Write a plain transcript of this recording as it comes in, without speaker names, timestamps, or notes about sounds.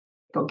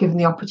got given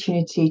the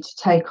opportunity to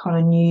take on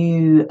a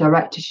new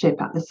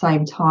directorship at the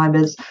same time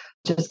as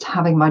just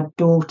having my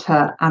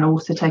daughter and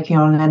also taking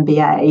on an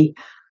MBA.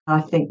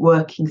 I think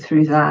working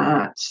through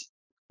that's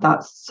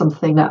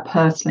something that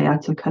personally I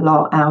took a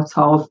lot out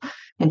of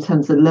in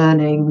terms of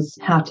learnings,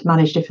 how to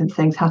manage different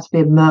things, how to be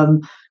a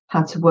mum,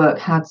 how to work,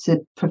 how to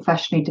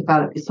professionally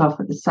develop yourself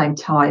at the same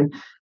time,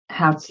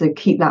 how to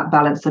keep that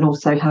balance, and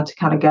also how to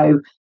kind of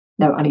go,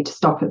 no, I need to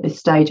stop at this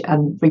stage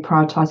and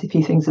reprioritise a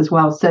few things as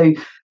well. So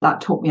that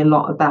taught me a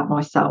lot about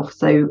myself.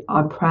 So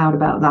I'm proud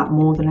about that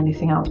more than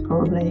anything else,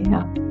 probably,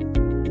 yeah.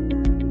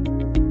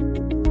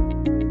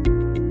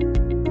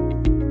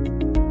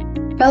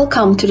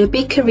 Welcome to the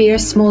Big Career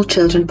Small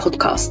Children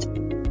podcast.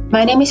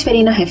 My name is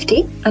Verena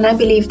Hefti, and I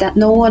believe that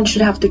no one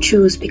should have to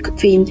choose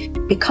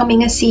between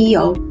becoming a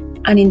CEO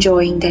and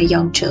enjoying their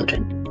young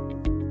children.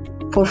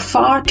 For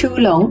far too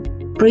long,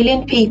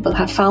 brilliant people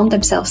have found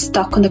themselves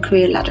stuck on the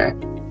career ladder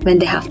when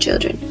they have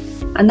children,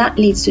 and that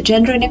leads to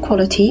gender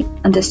inequality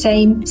and the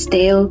same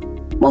stale,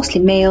 mostly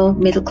male,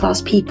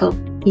 middle-class people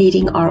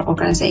leading our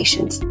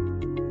organizations.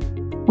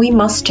 We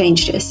must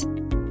change this.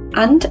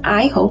 And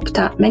I hope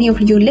that many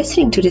of you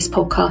listening to this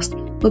podcast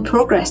will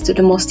progress to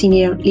the most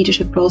senior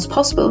leadership roles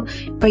possible,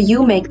 where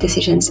you make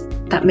decisions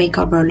that make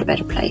our world a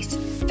better place.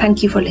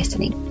 Thank you for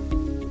listening.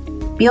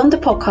 Beyond the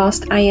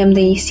podcast, I am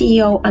the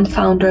CEO and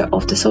founder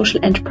of the social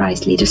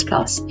enterprise Leaders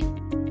Plus.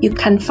 You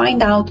can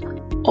find out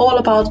all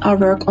about our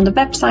work on the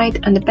website,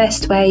 and the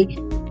best way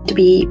to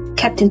be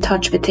kept in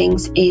touch with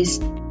things is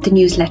the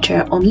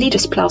newsletter on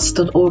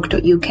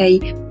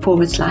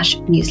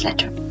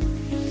leadersplus.org.uk/newsletter.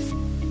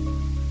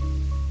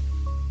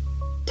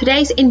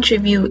 Today's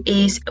interview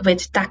is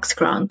with Dax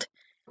Grant.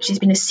 She's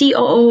been a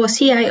COO, a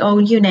CIO,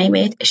 you name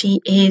it. She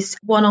is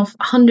one of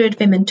 100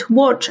 women to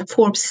watch, a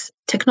Forbes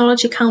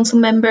Technology Council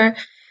member,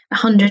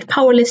 100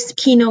 Powerlist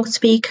keynote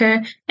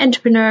speaker,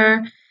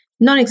 entrepreneur,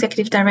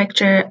 non-executive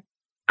director,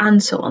 and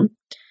so on.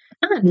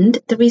 And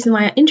the reason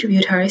why I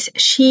interviewed her is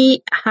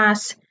she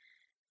has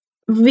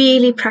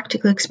really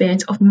practical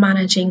experience of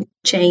managing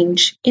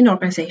change in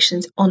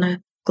organizations on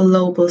a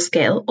global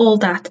scale, all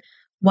that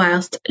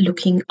whilst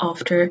looking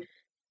after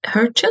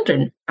her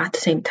children at the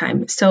same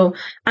time. So,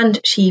 and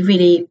she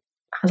really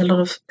has a lot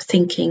of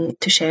thinking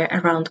to share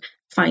around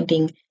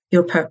finding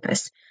your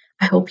purpose.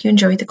 I hope you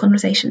enjoyed the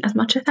conversation as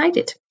much as I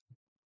did.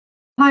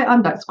 Hi,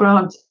 I'm Dax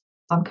Grant.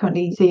 I'm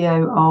currently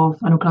CEO of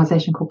an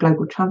organisation called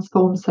Global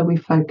Transform. So we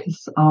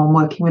focus on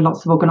working with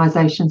lots of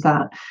organisations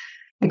at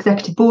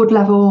executive board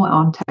level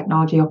on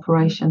technology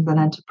operations and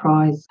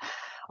enterprise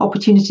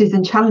opportunities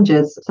and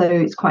challenges. So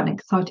it's quite an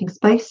exciting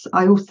space.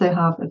 I also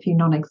have a few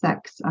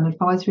non-execs and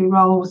advisory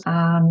roles.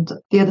 And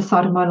the other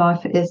side of my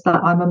life is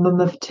that I'm a mum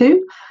of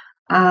two.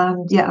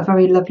 And yeah, a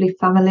very lovely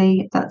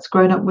family that's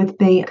grown up with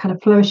me, kind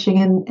of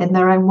flourishing in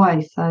their own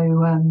way. So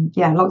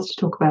yeah, lots to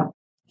talk about.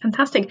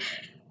 Fantastic.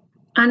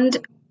 And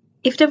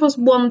if there was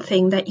one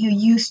thing that you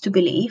used to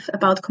believe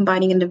about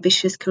combining an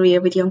ambitious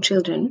career with young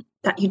children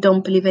that you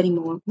don't believe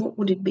anymore, what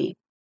would it be?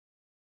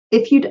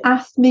 If you'd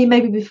asked me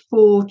maybe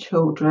before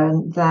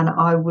children, then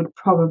I would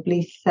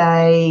probably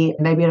say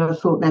maybe I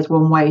thought there's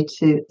one way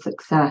to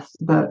success.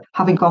 But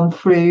having gone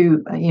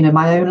through,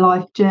 my own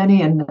life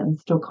journey and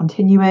still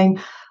continuing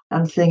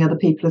and seeing other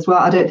people as well,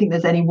 I don't think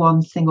there's any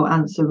one single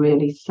answer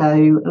really.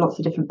 So lots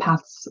of different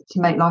paths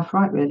to make life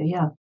right, really,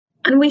 yeah.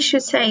 And we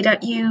should say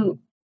that you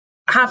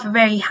have a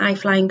very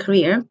high-flying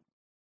career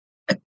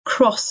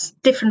across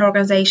different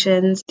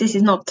organizations. This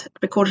is not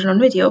recorded on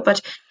video,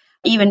 but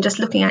even just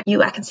looking at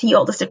you, I can see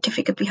all the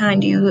certificate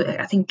behind you.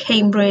 I think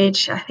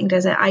Cambridge, I think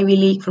there's an Ivy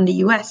League from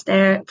the US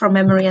there from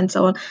memory and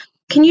so on.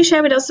 Can you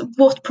share with us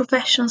what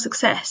professional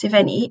success, if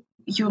any,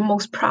 you're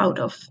most proud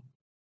of?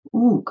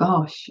 Oh,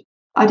 gosh.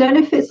 I don't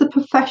know if it's a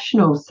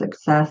professional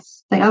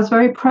success. I think I was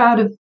very proud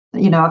of,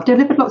 I've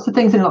delivered lots of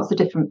things in lots of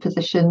different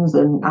positions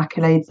and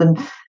accolades and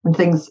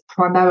things,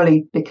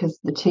 primarily because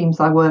the teams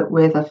I work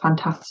with are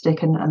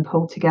fantastic and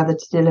pulled together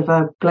to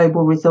deliver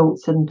global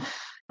results and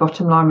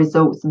bottom line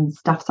results and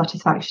staff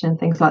satisfaction and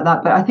things like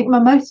that. But I think my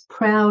most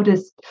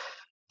proudest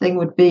thing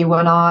would be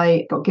when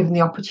I got given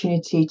the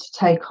opportunity to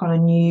take on a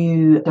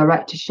new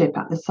directorship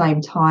at the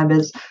same time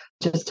as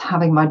just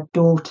having my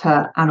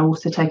daughter and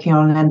also taking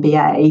on an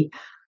MBA.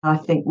 I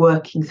think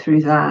working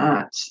through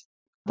that's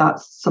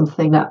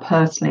something that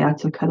personally I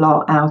took a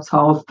lot out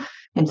of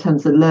in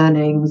terms of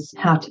learnings,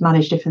 how to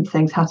manage different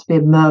things, how to be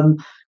a mum,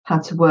 how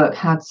to work,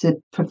 how to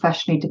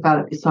professionally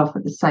develop yourself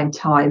at the same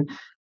time,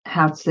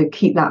 how to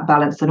keep that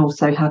balance, and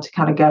also how to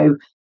kind of go,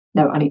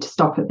 no, I need to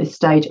stop at this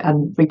stage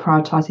and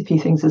reprioritise a few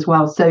things as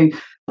well. So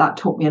that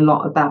taught me a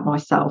lot about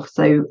myself.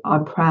 So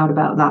I'm proud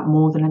about that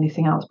more than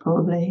anything else,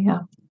 probably,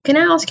 yeah. Can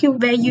I ask you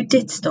where you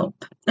did stop?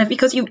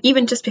 Because you,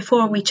 even just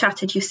before we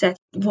chatted, you said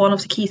one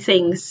of the key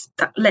things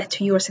that led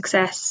to your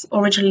success,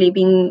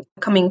 originally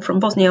coming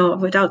from Bosnia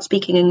without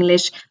speaking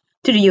English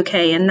to the UK,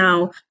 and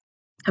now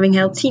having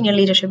held senior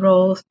leadership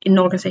roles in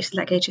organizations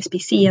like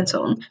HSBC and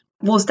so on,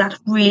 was that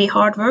really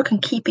hard work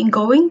and keeping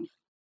going?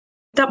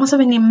 That must have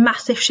been a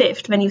massive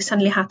shift when you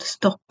suddenly had to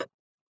stop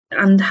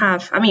and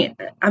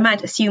I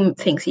might assume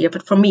things here,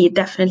 but for me, it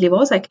definitely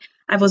was like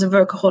I was a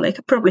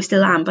workaholic, probably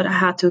still am, but I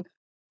had to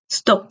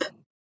stop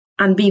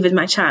and be with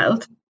my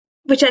child,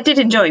 which I did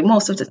enjoy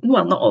most of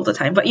well, not all the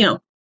time, but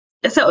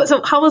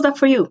so how was that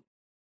for you?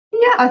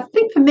 Yeah, I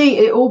think for me,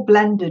 it all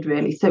blended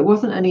really. So it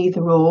wasn't an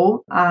either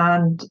or.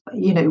 And,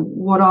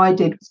 what I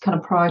did was kind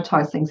of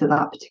prioritize things at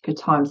that particular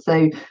time.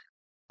 So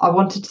I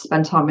wanted to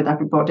spend time with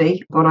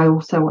everybody, but I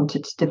also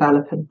wanted to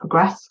develop and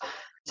progress.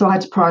 So I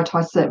had to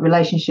prioritize certain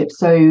relationships.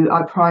 So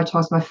I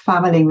prioritized my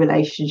family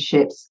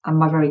relationships and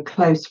my very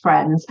close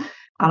friends.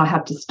 And I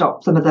had to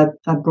stop some of the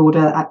broader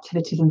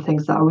activities and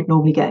things that I would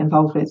normally get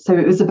involved with. So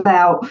it was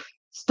about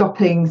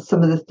stopping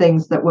some of the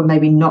things that were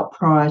maybe not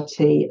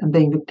priority and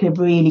being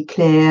really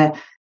clear,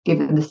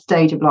 given the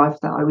stage of life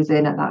that I was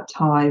in at that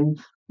time,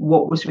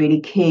 what was really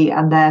key,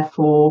 and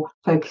therefore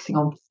focusing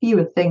on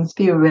fewer things,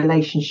 fewer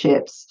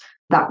relationships.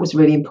 That was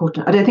really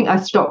important. I don't think I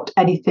stopped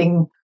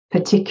anything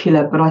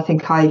particular, but I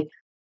think I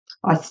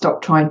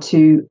stopped trying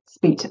to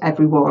speak to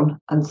everyone.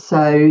 And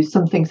so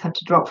some things had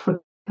to drop for a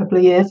couple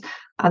of years.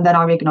 And then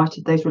I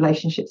reignited those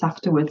relationships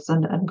afterwards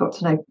and got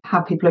to know how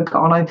people had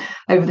got on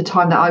over the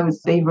time that I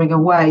was beavering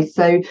away.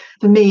 So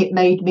for me, it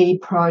made me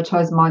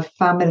prioritise my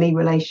family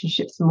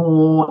relationships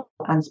more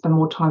and spend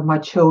more time with my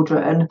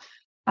children.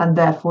 And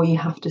therefore, you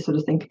have to sort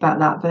of think about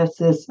that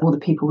versus all the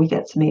people we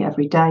get to meet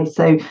every day.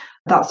 So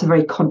that's a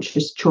very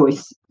conscious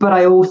choice. But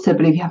I also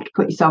believe you have to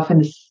put yourself in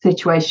the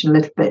situation a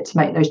little bit to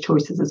make those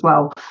choices as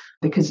well,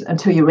 because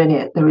until you're in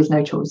it, there is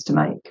no choice to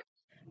make.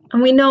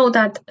 And we know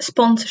that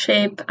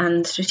sponsorship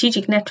and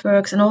strategic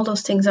networks and all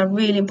those things are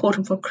really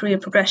important for career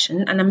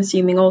progression, and I'm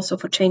assuming also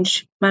for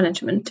change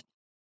management.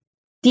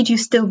 Did you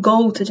still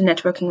go to the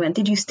networking event?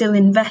 Did you still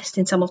invest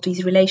in some of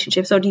these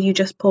relationships, or did you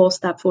just pause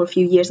that for a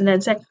few years and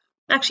then say,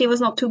 actually, it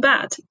was not too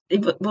bad?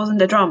 It wasn't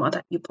the drama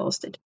that you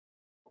paused.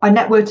 I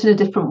networked in a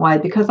different way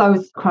because I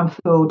was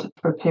Cranfield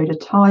for a period of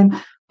time.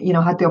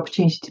 I had the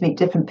opportunity to meet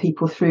different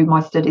people through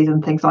my studies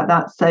and things like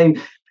that. So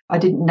I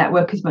didn't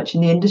network as much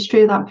in the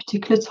industry at that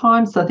particular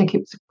time. So I think it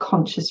was a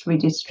conscious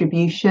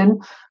redistribution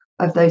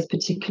of those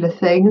particular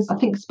things. I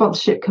think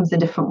sponsorship comes in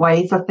different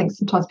ways. I think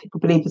sometimes people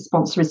believe the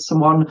sponsor is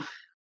someone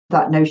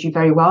that knows you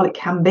very well. It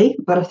can be,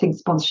 but I think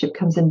sponsorship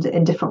comes in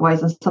different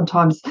ways. And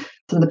sometimes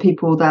some of the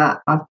people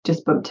that I've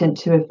just bumped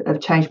into have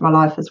changed my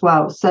life as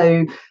well.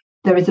 So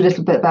there is a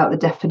little bit about the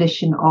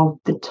definition of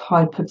the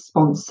type of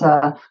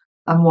sponsor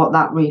and what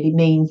that really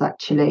means,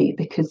 actually,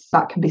 because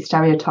that can be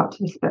stereotyped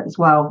a little bit as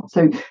well.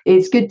 So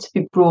it's good to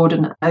be broad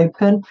and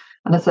open.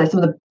 And I say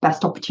some of the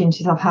best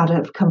opportunities I've had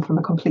have come from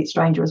a complete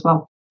stranger as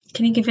well.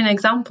 Can you give an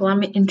example?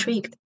 I'm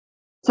intrigued.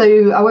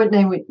 So I won't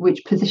name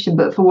which position,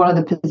 but for one of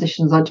the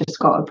positions, I just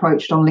got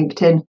approached on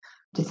LinkedIn,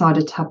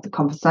 decided to have the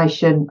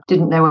conversation,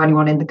 didn't know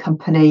anyone in the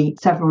company,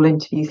 several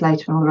interviews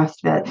later and all the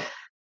rest of it.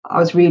 I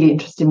was really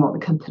interested in what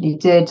the company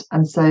did.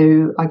 And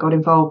so I got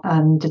involved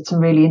and did some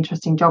really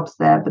interesting jobs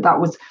there. But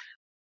that was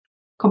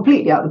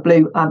completely out of the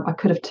blue. I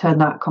could have turned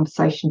that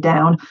conversation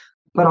down,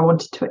 but I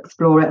wanted to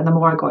explore it. And the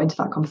more I got into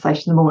that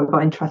conversation, the more it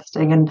got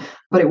interesting.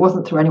 But it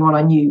wasn't through anyone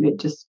I knew. It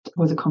just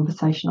was a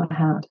conversation I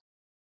had.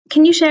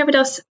 Can you share with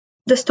us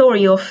the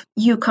story of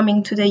you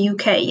coming to the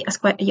UK as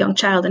quite a young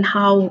child and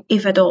how,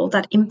 if at all,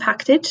 that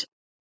impacted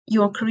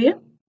your career?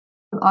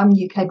 I'm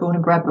UK born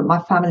and bred, but my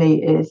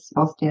family is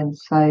Bosnian.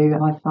 So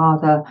my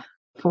father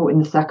fought in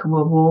the Second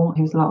World War.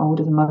 He was a lot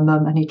older than my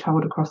mum and he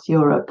travelled across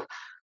Europe.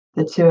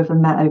 The two of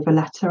them met over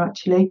letter,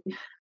 actually,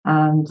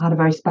 and had a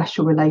very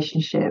special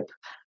relationship.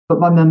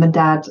 But my mum and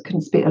dad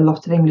couldn't speak a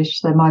lot of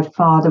English. So my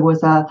father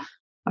was a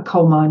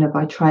coal miner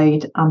by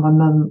trade and my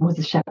mum was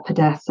a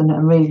shepherdess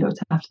and really looked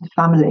after the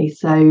family.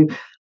 So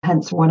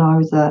hence when I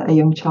was a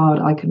young child,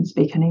 I couldn't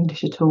speak any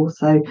English at all.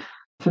 So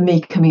for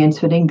me, coming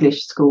into an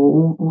English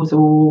school was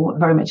all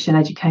very much an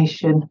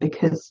education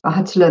because I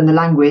had to learn the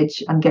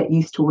language and get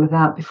used to all of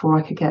that before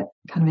I could get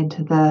kind of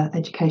into the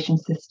education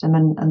system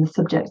and the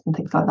subjects and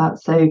things like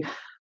that. So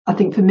I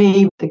think for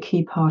me, the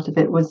key part of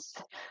it was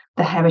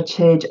the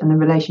heritage and the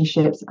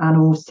relationships, and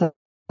also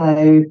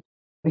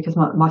because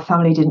my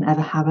family didn't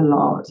ever have a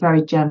lot. It's a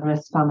very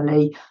generous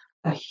family,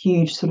 a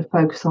huge sort of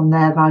focus on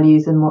their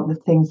values and what the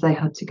things they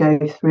had to go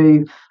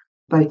through,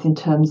 both in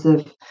terms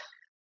of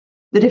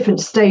the different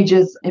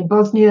stages in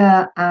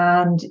Bosnia,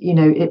 and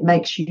it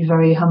makes you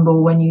very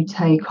humble when you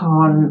take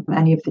on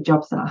any of the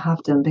jobs that I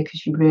have done,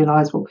 because you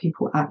realise what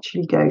people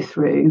actually go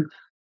through,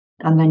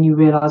 and then you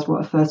realise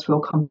what a first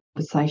world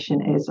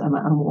conversation is and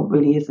what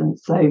really isn't.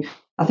 So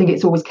I think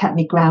it's always kept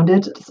me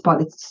grounded,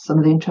 despite some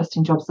of the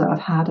interesting jobs that I've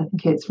had. I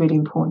think it's really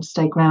important to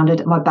stay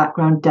grounded. My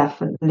background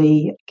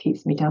definitely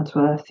keeps me down to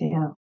earth,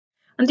 yeah.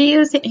 And do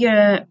you think you're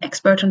an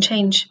expert on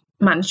change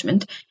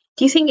management?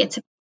 Do you think it's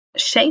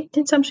shaped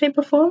in some shape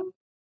or form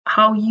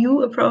how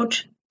you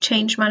approach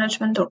change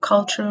management or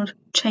cultural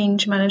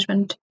change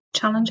management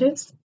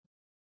challenges?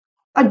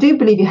 I do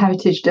believe your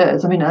heritage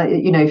does. I mean,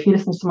 if you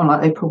listen to someone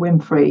like Oprah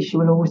Winfrey, she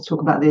will always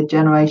talk about the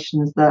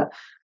generations that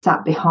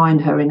sat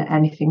behind her in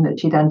anything that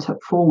she then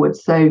took forward.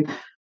 So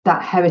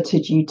that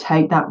heritage, you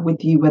take that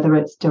with you, whether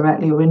it's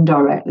directly or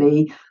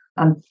indirectly.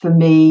 And for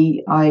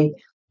me, I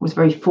was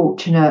very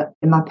fortunate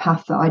in my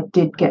path that I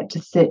did get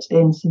to sit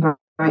in some very,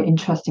 very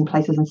interesting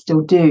places and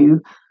still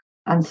do.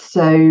 And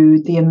so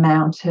the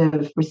amount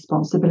of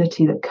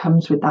responsibility that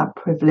comes with that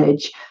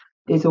privilege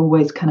is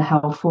always kind of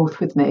held forth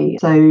with me.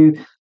 So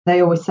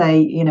they always say,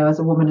 you know, as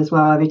a woman as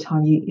well, every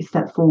time you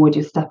step forward,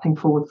 you're stepping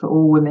forward for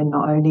all women,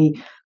 not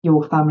only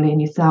your family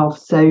and yourself.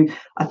 So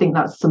I think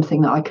that's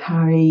something that I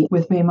carry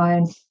with me in my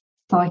own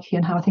psyche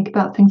and how I think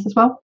about things as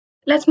well.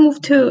 Let's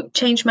move to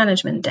change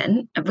management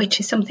then, which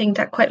is something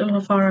that quite a lot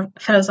of our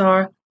fellows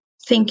are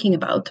thinking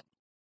about.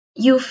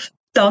 You've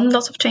done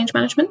lots of change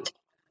management.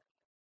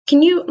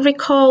 Can you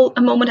recall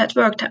a moment at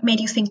work that made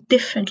you think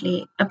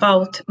differently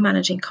about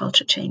managing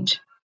culture change?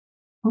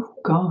 Oh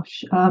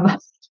gosh, that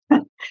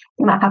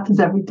happens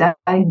every day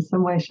in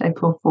some way,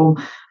 shape, or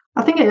form.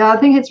 I think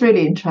it's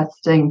really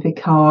interesting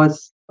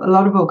because a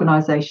lot of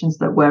organisations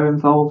that we're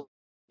involved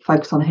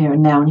focus on here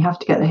and now, and you have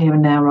to get the here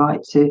and now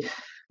right to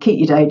keep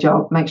your day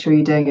job, make sure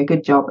you're doing a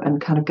good job, and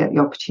kind of get the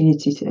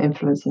opportunity to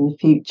influence in the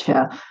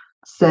future.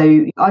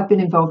 So I've been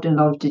involved in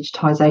a lot of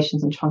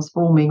digitisations and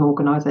transforming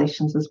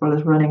organisations as well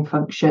as running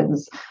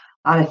functions,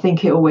 and I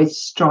think it always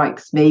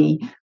strikes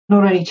me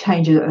not only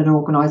change at an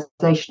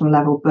organisational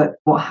level, but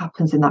what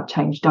happens in that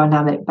change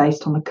dynamic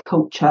based on the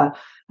culture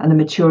and the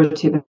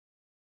maturity of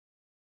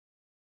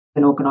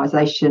an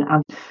organisation,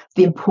 and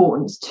the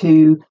importance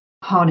to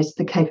harness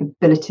the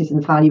capabilities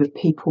and value of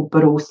people,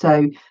 but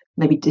also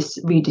maybe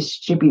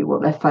redistribute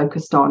what they're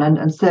focused on.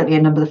 And certainly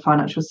a number of the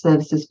financial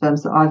services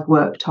firms that I've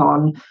worked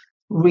on,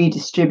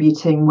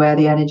 redistributing where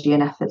the energy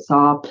and efforts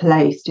are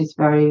placed is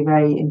very,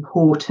 very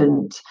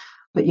important.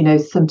 But, you know,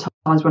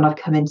 sometimes when I've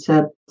come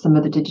into some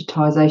of the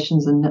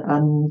digitisations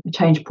and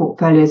change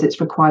portfolios,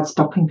 it's required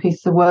stopping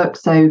pieces of work.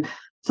 So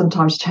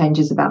sometimes change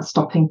is about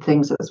stopping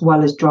things as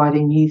well as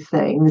driving new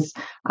things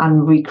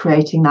and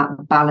recreating that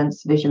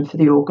balanced vision for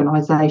the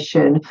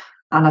organisation.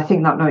 And I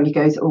think that not only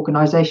goes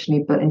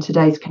organisationally, but in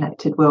today's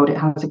connected world, it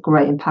has a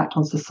great impact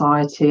on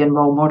society and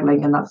role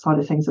modelling and that side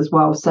of things as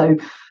well. So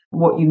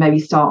what you maybe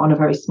start on a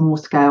very small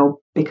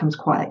scale becomes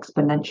quite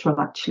exponential,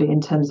 actually,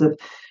 in terms of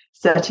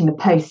setting the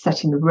pace,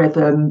 setting the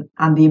rhythm,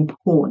 and the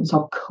importance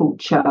of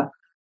culture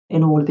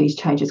in all of these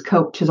changes.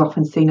 Culture is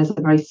often seen as a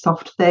very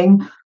soft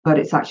thing, but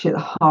it's actually at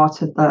the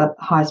heart of the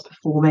highest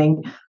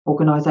performing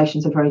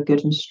organisations are very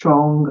good and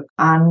strong,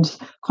 and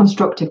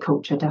constructive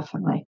culture,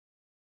 definitely.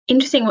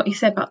 Interesting what you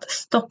said about the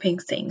stopping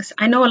things.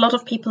 I know a lot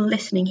of people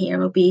listening here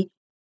will be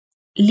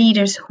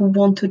leaders who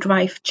want to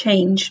drive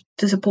change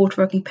to support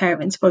working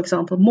parents, for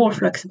example, more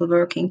flexible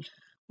working,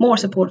 more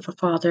support for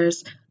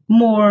fathers,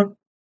 more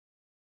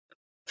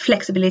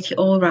flexibility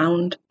all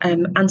around,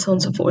 and so on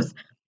and so forth.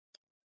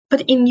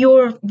 But in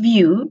your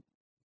view,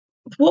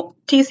 what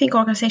do you think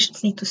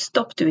organizations need to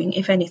stop doing,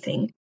 if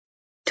anything,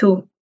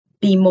 to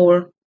be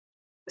more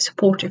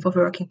supportive of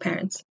working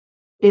parents?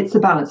 It's a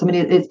balance. I mean,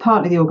 it's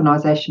partly the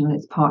organisation and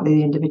it's partly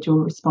the individual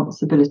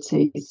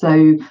responsibility.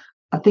 So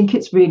I think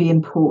it's really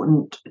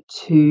important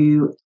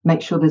to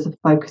make sure there's a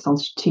focus on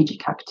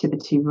strategic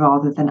activity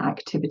rather than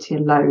activity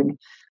alone.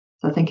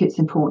 So I think it's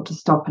important to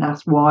stop and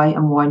ask why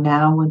and why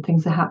now when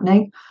things are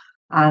happening.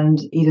 And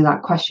either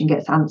that question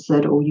gets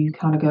answered or you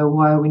kind of go,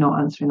 why are we not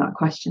answering that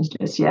question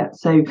just yet?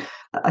 So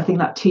I think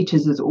that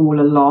teaches us all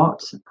a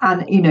lot.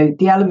 And, you know,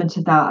 the element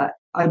of that,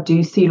 I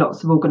do see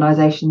lots of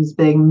organisations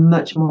being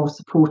much more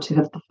supportive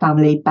of the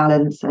family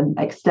balance and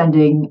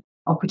extending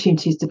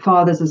opportunities to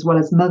fathers as well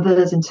as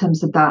mothers in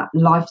terms of that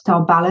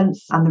lifestyle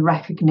balance and the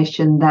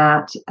recognition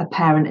that a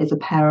parent is a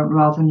parent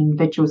rather than an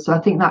individual. So I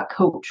think that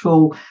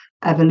cultural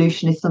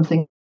evolution is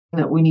something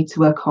that we need to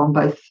work on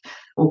both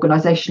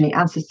organisationally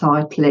and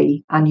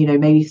societally, and, you know,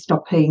 maybe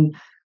stopping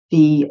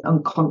the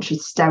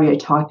unconscious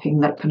stereotyping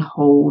that can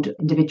hold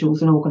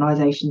individuals and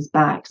organisations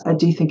back. I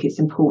do think it's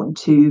important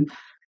to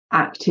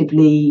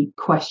actively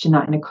question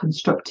that in a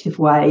constructive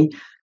way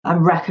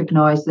and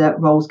recognise that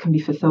roles can be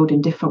fulfilled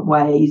in different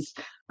ways.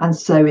 And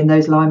so in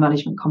those line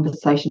management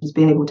conversations,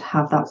 be able to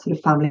have that sort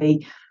of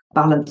family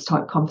balance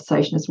type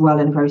conversation as well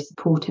in a very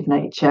supportive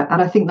nature.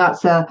 And I think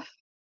that's a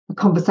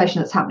conversation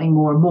that's happening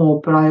more and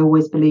more, but I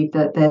always believe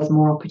that there's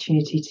more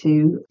opportunity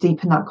to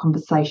deepen that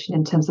conversation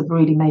in terms of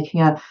really making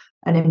an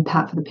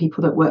impact for the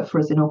people that work for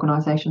us in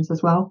organisations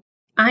as well.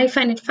 I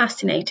find it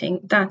fascinating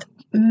that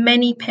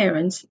many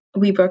parents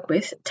we work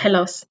with tell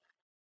us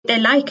they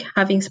like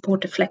having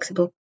supportive,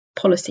 flexible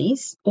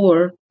policies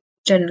or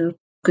general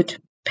good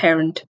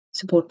parent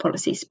support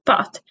policies,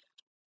 but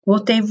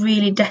what they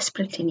really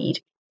desperately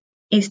need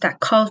is that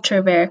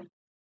culture where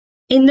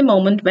in the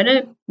moment when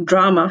a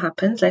drama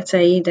happens, let's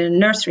say the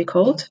nursery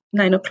called,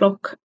 9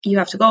 o'clock, you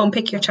have to go and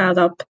pick your child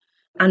up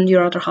and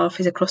your other half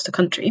is across the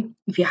country,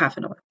 if you have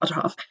another other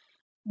half,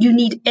 you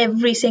need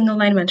every single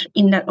line manager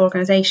in that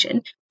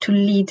organization to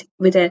lead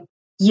with a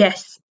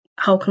yes,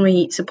 how can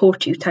we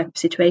support you type of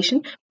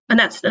situation. And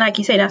that's, like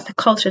you say, that's the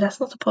culture, that's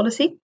not the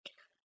policy.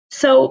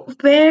 So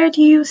where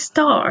do you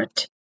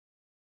start,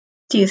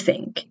 do you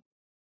think,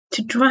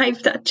 to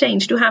drive that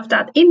change, to have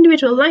that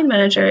individual line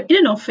manager in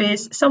an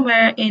office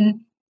somewhere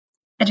in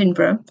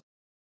Edinburgh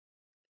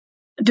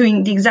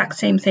doing the exact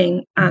same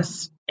thing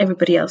as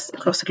everybody else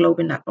across the globe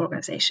in that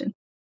organization?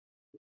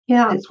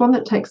 Yeah, it's one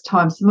that takes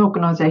time. Some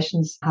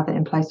organisations have it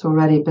in place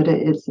already, but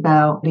it's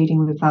about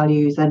leading with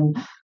values. And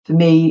for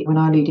me, when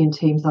I lead in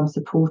teams, I'm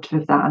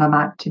supportive of that, and I'm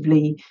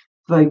actively,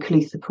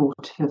 vocally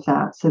supportive of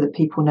that, so that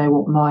people know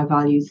what my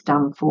values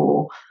stand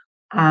for.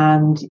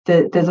 And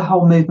there's a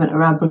whole movement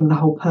around bringing the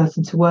whole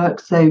person to work.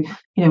 So,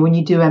 when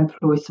you do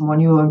employ someone,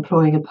 you're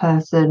employing a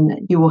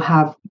person, you will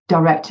have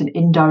direct and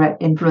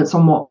indirect influence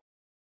on what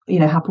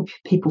how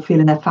people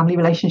feel in their family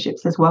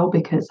relationships as well,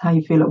 because how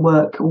you feel at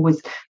work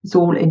always, it's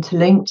all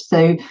interlinked.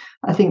 So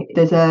I think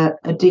there's a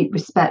deep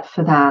respect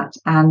for that,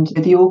 and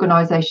the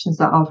organisations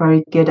that are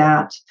very good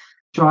at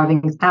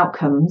driving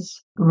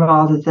outcomes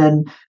rather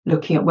than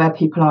looking at where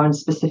people are in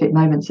specific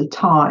moments of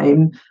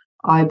time,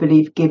 I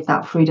believe give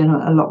that freedom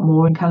a lot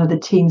more in kind of the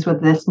teams, whether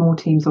they're small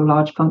teams or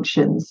large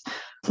functions.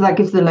 So that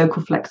gives the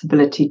local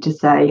flexibility to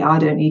say, I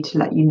don't need to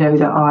let you know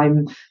that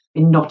I'm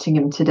in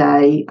Nottingham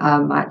today.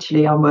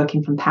 Actually, I'm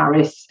working from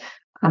Paris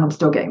and I'm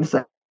still getting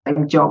the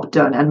same job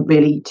done. And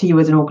really, to you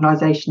as an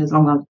organisation, as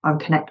long as I'm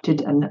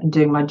connected and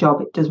doing my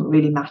job, it doesn't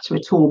really matter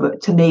at all.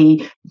 But to me,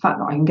 the fact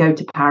that I can go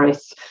to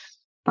Paris,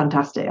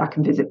 fantastic. I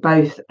can visit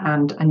both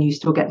and you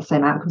still get the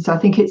same outcome. So I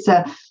think it's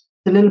a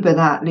little bit of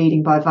that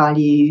leading by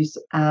values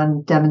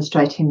and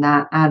demonstrating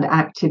that, and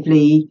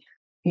actively,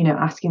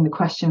 asking the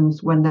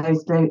questions when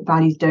those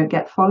values don't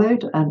get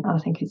followed. And I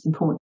think it's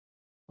important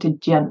to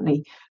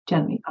gently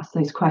ask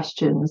those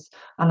questions.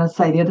 And I'd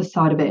say the other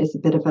side of it is a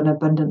bit of an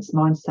abundance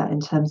mindset in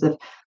terms of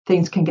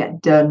things can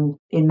get done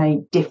in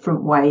many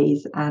different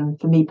ways. And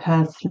for me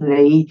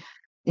personally,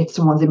 if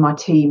someone's in my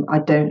team, I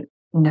don't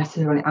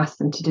necessarily ask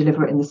them to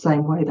deliver it in the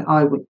same way that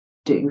I would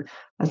do,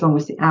 as long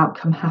as the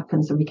outcome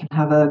happens and we can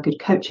have a good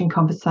coaching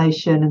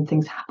conversation and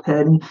things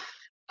happen.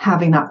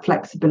 Having that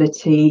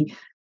flexibility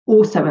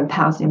also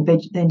empowers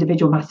the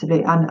individual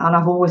massively, and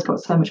I've always got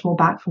so much more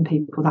back from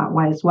people that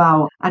way as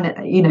well. And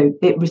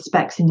it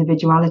respects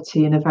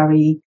individuality in a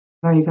very,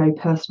 very, very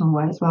personal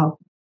way as well.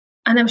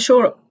 And I'm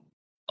sure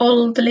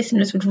all the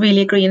listeners would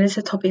really agree, and it's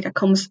a topic that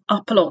comes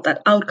up a lot,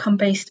 that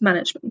outcome-based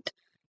management.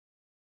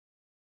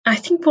 I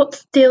think what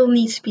still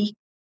needs to be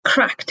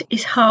cracked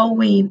is how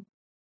we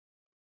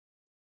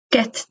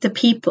get the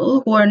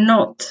people who are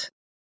not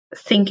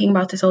thinking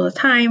about this all the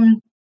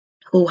time,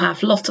 who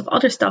have lots of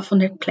other stuff on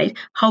their plate,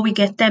 how we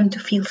get them to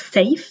feel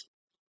safe,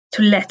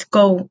 to let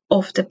go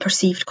of the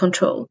perceived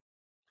control.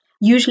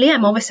 Usually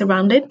I'm always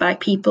surrounded by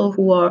people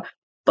who are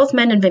both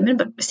men and women,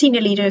 but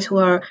senior leaders who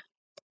are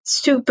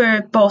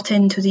super bought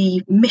into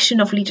the mission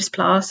of Leaders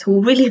Plus,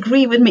 who really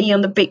agree with me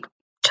on the big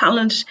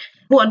challenge,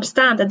 who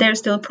understand that there's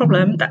still a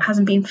problem that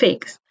hasn't been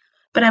fixed.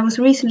 But I was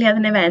recently at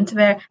an event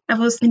where I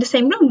was in the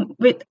same room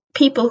with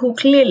people who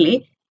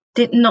clearly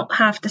did not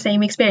have the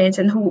same experience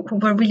and who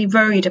were really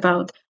worried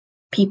about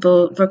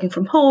people working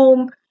from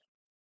home,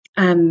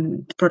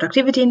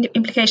 productivity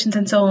implications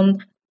and so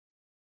on.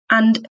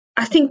 And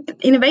I think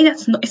in a way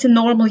it's a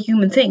normal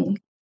human thing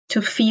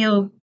to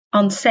feel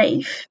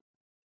unsafe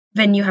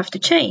when you have to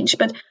change.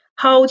 But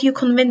how do you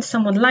convince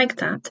someone like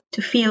that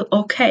to feel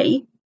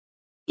okay?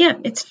 Yeah,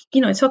 it's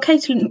okay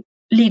to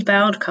lead by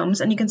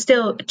outcomes and you can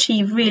still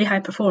achieve really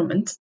high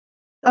performance.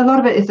 A lot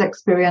of it is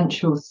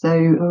experiential. So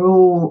we're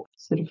all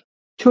sort of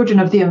children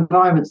of the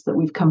environments that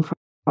we've come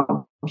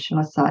from, shall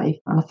I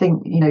say. And I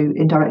think,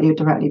 indirectly or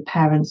directly,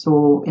 parents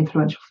or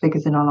influential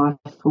figures in our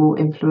life will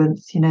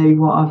influence,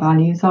 what our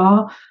values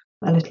are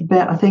a little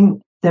bit. I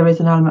think there is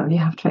an element of you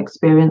have to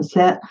experience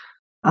it.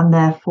 And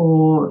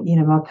therefore,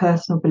 my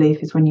personal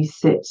belief is when you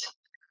sit,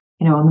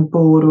 on the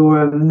board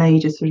or a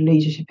major sort of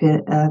leadership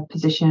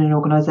position in an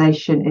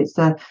organisation, it's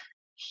a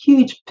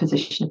huge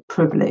position of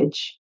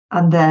privilege.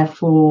 And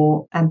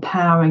therefore,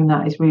 empowering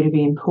that is really,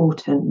 really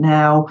important.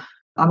 Now,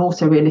 I'm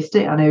also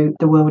realistic. I know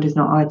the world is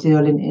not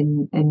ideal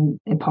in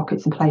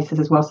pockets and places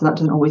as well, so that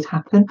doesn't always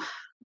happen.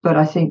 But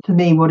I think for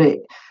me, what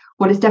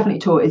it's definitely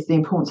taught is the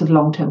importance of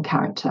long-term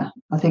character.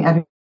 I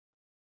think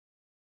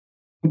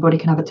everybody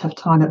can have a tough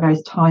time at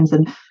various times,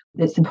 and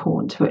it's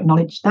important to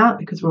acknowledge that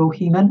because we're all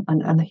human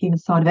and the human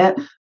side of it.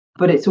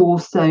 But it's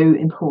also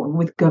important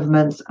with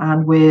governments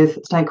and with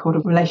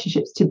stakeholder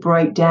relationships to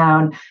break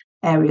down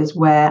areas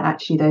where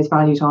actually those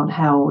values aren't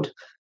held.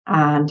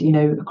 And,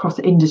 across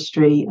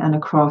industry and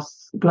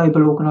across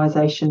global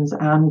organisations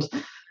and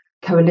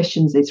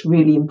coalitions, it's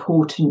really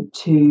important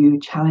to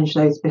challenge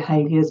those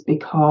behaviours,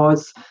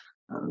 because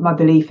my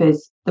belief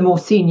is the more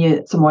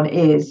senior someone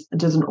is, it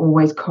doesn't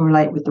always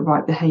correlate with the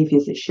right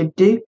behaviours it should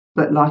do,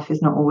 but life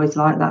is not always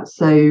like that.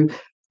 So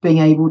being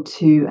able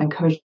to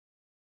encourage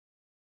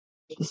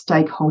the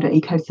stakeholder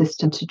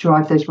ecosystem to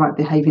drive those right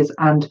behaviours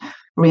and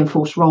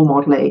reinforce role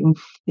modelling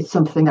is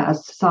something that as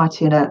a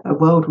society and a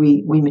world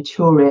we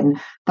mature in,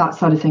 that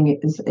side of thing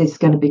is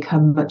going to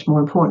become much more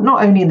important,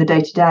 not only in the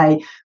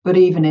day-to-day, but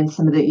even in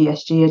some of the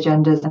ESG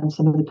agendas and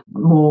some of the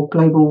more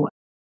global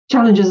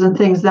challenges and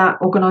things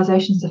that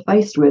organisations are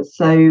faced with.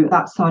 So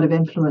that side of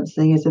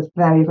influencing is a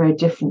very, very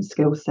different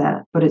skill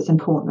set, but it's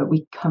important that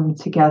we come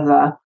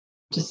together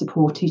to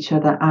support each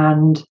other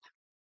and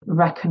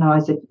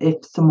recognise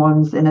if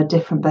someone's in a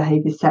different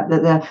behaviour set,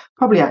 that they're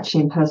probably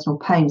actually in personal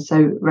pain.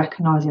 So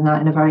recognising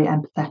that in a very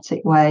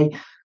empathetic way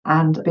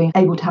and being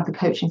able to have the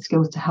coaching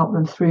skills to help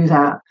them through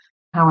that,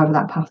 however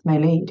that path may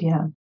lead.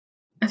 Yeah.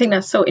 I think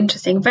that's so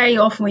interesting. Very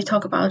often we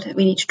talk about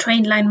we need to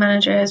train line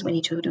managers, we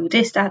need to do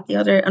this, that, the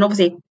other. And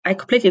obviously I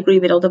completely agree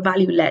with all the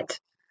value-led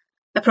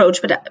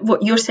approach. But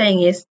what you're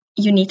saying is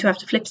you need to have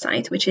the flip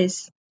side, which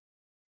is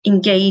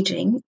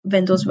engaging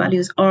when those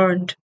values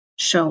aren't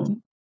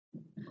shown.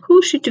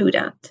 Who should do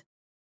that?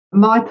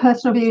 My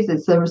personal view is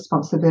it's the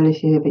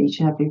responsibility of each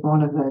and every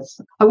one of us.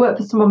 I worked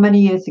for someone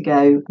many years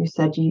ago who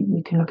said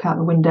you can look out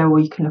the window or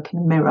you can look in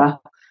the mirror.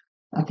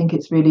 I think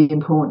it's really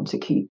important to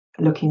keep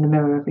looking in the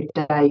mirror every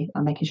day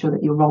and making sure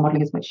that you're role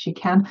modelling as much as you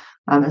can.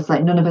 It's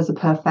like none of us are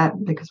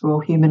perfect because we're all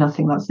human. I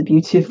think that's the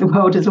beauty of the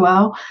world as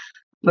well.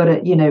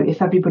 But,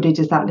 if everybody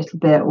does that little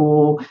bit,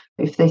 or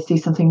if they see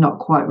something not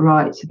quite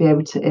right, to be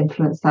able to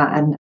influence that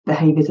and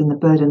behaviours in the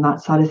bud and that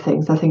side of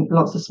things, I think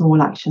lots of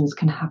small actions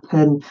can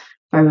happen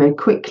very, very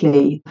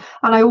quickly.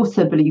 And I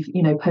also believe,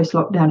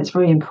 post-lockdown, it's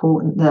very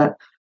important that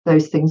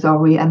those things are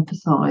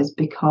re-emphasised,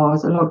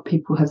 because a lot of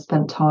people have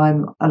spent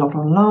time a lot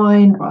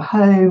online or at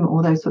home,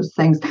 all those sorts of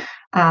things.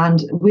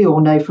 And we all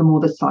know from all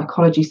the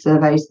psychology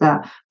surveys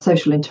that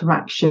social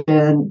interaction,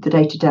 the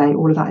day-to-day,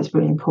 all of that is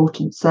really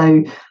important.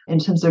 So in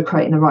terms of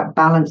creating the right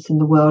balance in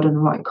the world and the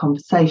right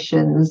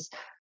conversations,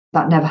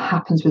 that never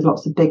happens with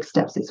lots of big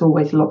steps. It's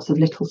always lots of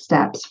little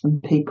steps from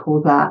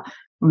people that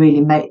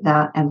really make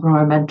that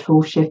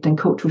environmental shift and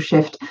cultural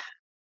shift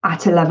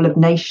at a level of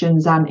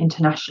nations and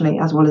internationally,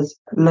 as well as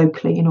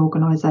locally in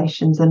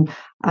organisations. And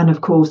of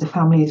course, the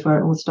family is where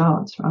it all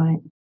starts, right?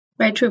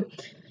 Very true.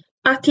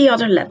 At the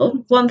other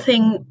level, one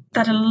thing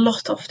that a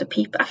lot of the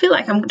people, I feel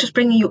like I'm just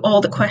bringing you all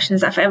the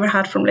questions I've ever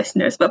had from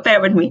listeners, but bear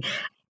with me.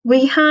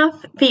 We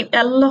have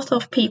a lot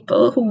of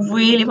people who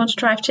really want to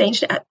drive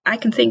change. I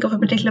can think of a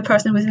particular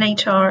person who is an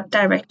HR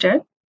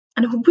director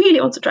and who really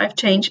wants to drive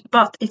change,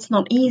 but it's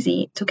not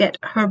easy to get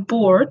her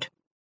board,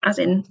 as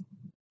in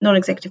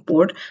non-executive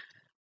board,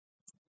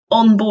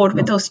 on board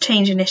with those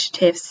change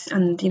initiatives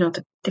and,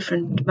 the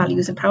different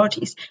values and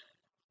priorities.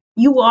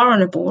 You are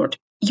on a board,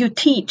 you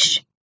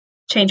teach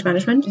change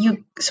management,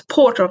 you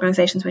support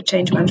organizations with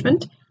change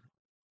management.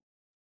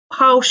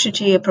 How should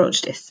you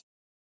approach this?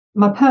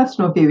 My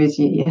personal view is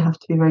you have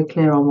to be very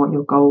clear on what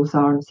your goals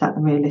are and set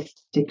them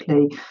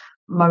realistically.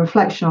 My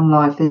reflection on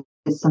life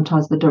is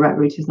sometimes the direct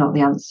route is not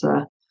the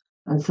answer,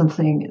 and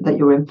something that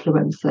you're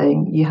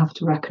influencing, you have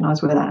to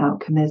recognise where that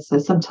outcome is. So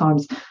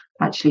sometimes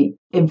actually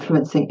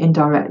influencing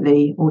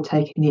indirectly or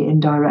taking the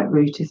indirect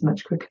route is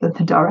much quicker than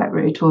the direct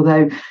route,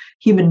 although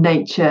human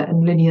nature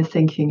and linear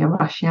thinking and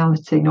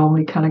rationality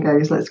normally kind of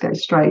goes, let's go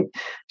straight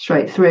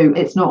through.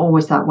 It's not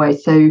always that way.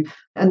 So,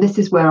 and this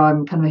is where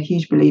I'm kind of a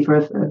huge believer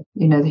of the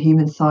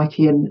human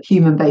psyche and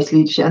human-based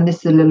leadership. And this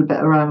is a little bit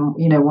around,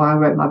 why I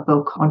wrote my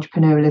book,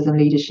 Entrepreneurialism,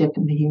 Leadership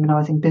and the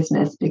Humanizing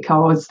Business,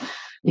 because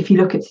if you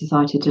look at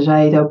society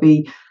today, there'll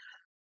be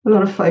a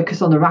lot of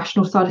focus on the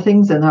rational side of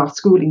things, and our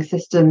schooling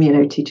system,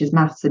 teaches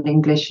maths and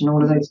English and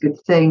all of those good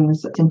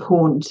things. It's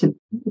important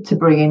to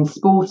bring in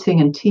sporting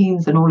and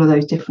teams and all of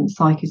those different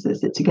psyches that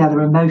sit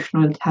together,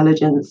 emotional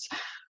intelligence,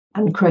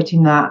 and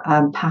creating that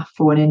path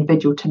for an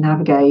individual to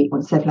navigate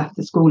once they've left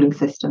the schooling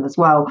system as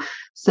well.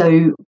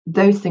 So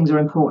those things are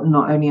important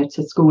not only at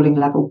a schooling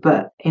level,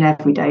 but in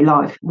everyday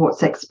life.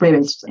 What's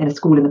experienced in a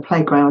school in the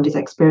playground is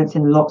experienced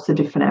in lots of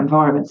different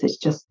environments. It's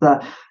just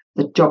the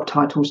job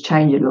titles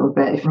change a little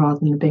bit. If rather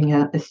than being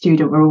a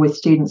student, we're always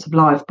students of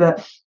life,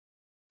 but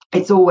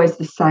it's always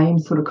the same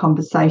sort of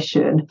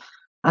conversation.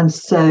 And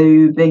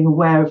so being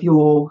aware of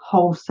your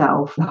whole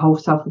self, the whole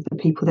self of the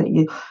people that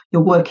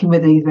you're working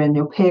with, either in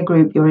your peer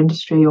group, your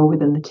industry, or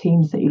within the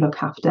teams that you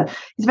look after,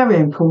 is very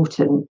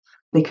important,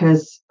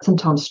 because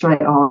sometimes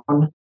straight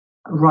on,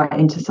 right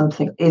into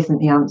something isn't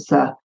the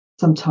answer.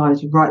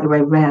 Sometimes right the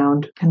way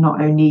round can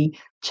not only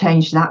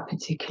change that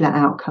particular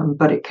outcome,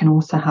 but it can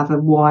also have a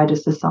wider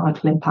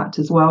societal impact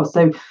as well.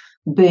 So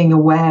being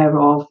aware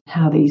of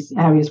how these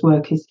areas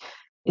work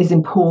is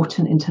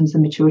important in terms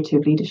of maturity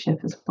of leadership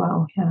as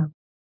well. Yeah.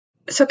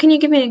 So can you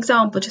give me an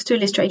example just to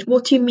illustrate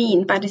what you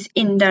mean by this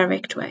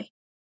indirect way?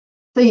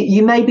 So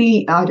you may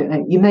be,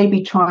 you may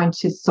be trying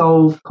to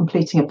solve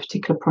completing a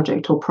particular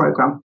project or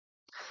program,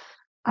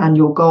 and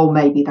your goal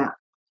may be that.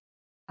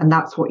 And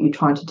that's what you're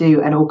trying to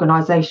do. And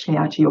organisationally,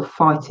 actually, you're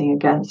fighting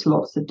against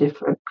lots of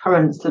different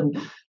currents and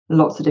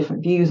lots of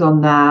different views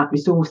on that,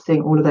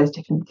 resourcing, all of those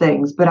different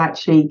things. But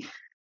actually,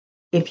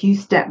 if you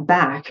step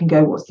back and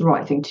go, what's the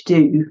right thing to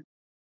do?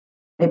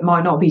 It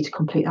might not be to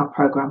complete that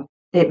programme.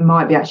 It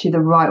might be actually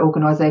the right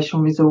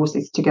organisational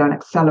resources to go and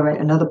accelerate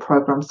another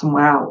programme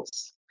somewhere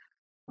else,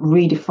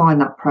 redefine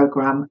that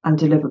programme and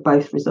deliver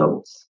both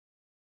results.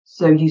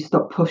 So you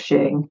stop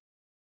pushing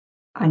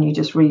and you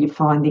just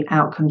redefine the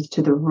outcomes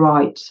to the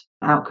right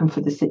outcome for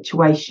the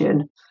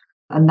situation.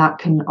 And that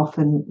can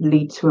often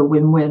lead to a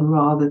win-win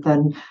rather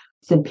than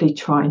simply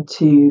trying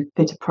to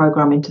fit a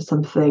program into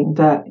something,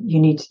 that you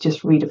need to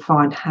just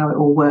redefine how it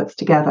all works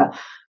together.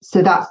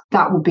 So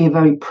that would be a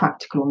very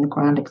practical on the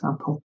ground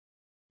example.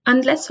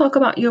 And let's talk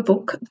about your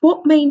book.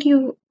 What made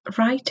you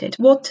write it?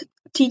 What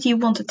did you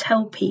want to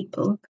tell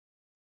people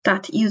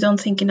that you don't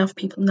think enough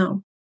people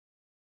know?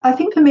 I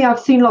think for me, I've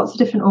seen lots of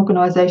different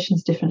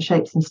organisations, different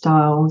shapes and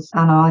styles,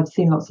 and I've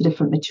seen lots of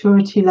different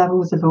maturity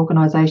levels of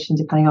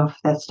organisations depending on if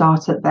they're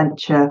startup,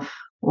 venture,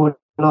 or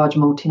large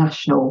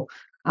multinational.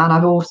 And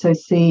I've also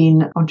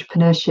seen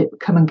entrepreneurship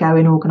come and go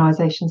in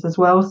organisations as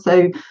well.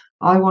 So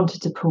I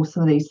wanted to pull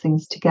some of these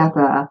things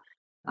together.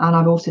 And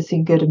I've also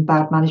seen good and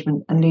bad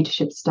management and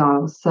leadership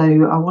styles. So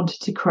I wanted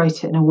to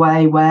create it in a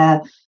way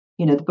where,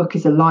 the book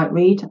is a light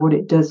read. What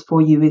it does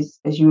for you is,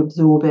 as you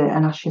absorb it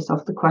and ask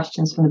yourself the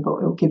questions from the book,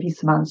 it will give you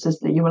some answers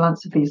that you will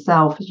answer for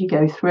yourself as you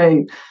go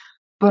through.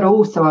 But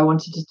also I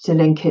wanted to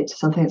link it to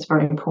something that's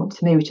very important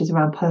to me, which is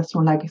around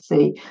personal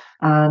legacy.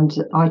 And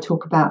I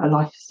talk about a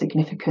life of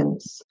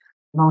significance.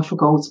 Marshall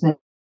Goldsmith,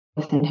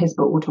 in his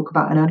book, will talk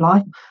about an own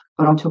life,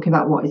 but I'm talking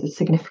about what is a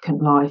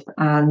significant life.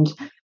 And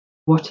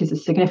what is a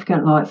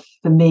significant life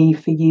for me,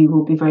 for you,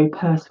 will be very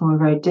personal and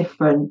very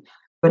different.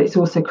 But it's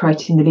also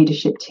creating the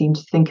leadership team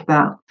to think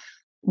about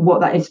what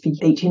that is for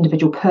each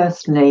individual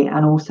personally,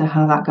 and also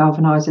how that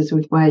galvanises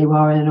with where you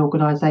are in an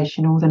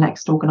organisation or the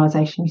next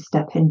organisation you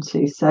step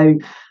into. So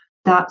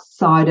that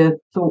side of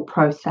thought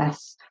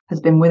process has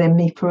been within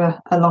me for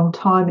a long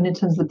time, and in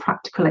terms of the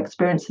practical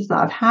experiences that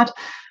I've had.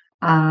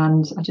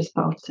 And I just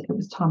felt it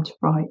was time to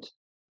write.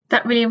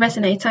 That really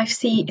resonates. I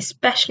see,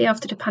 especially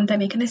after the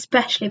pandemic, and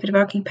especially with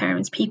working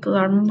parents, people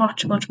are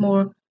much, much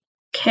more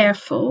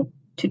careful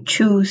to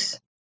choose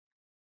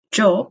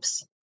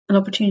jobs and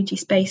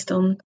opportunities based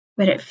on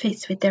whether it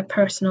fits with their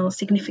personal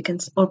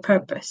significance or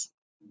purpose.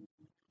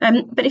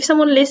 But if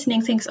someone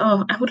listening thinks,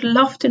 oh, I would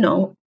love to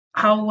know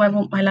how I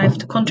want my life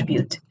to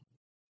contribute,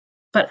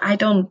 but I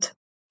don't,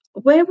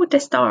 where would they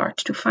start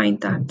to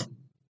find that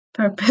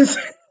purpose?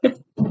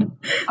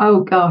 Oh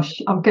gosh,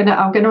 I'm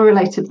gonna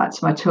relate it back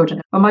to my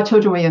children. When my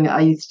children were younger,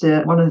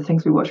 one of the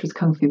things we watched was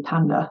Kung Fu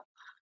Panda.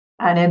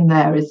 And in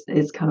there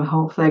is kind of a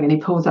whole thing, and he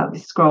pulls out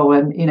this scroll,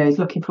 and he's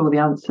looking for all the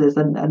answers,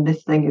 and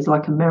this thing is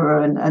like a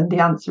mirror, and the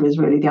answer is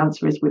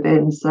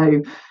within.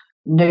 So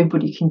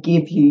nobody can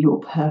give you your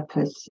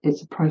purpose.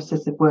 It's a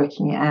process of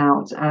working it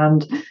out.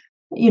 And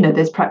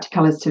there's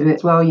practicalities to it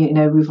as well.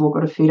 We've all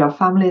got to feed our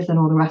families and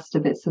all the rest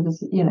of it, so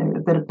there's a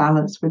bit of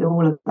balance with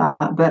all of that.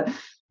 But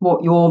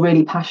what you're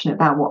really passionate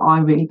about, what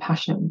I'm really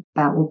passionate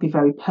about, will be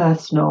very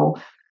personal.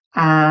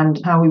 And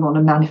how we want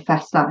to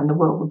manifest that in the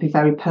world would be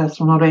very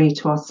personal, not only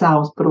to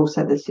ourselves, but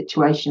also the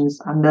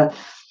situations and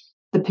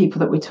the people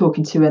that we're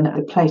talking to and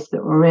the place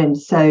that we're in.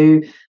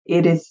 So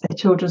it is a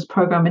children's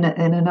program in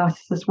a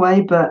nicest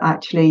way, but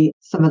actually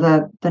some of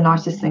the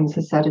nicest things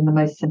are said in the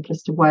most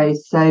simplest of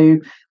ways. So,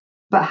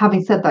 but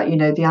having said that,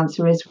 the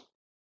answer is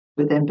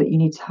within, but you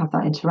need to have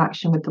that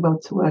interaction with the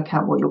world to work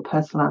out what your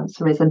personal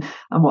answer is and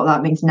what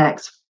that means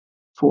next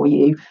for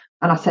you.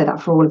 And I say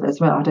that for all of us as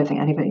well. I don't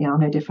think anybody, I'm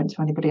no different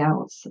to anybody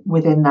else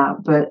within that,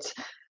 but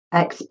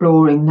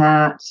exploring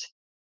that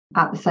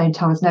at the same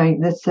time as knowing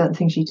there's certain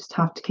things you just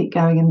have to keep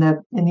going in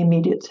the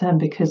immediate term,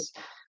 because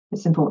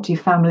it's important to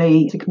your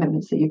family, to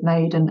commitments that you've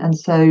made. And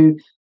so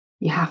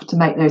you have to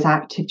make those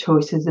active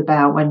choices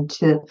about when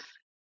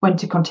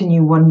to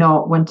continue, when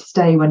not, when to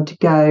stay, when to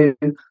go,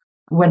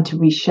 when to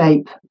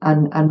reshape,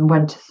 and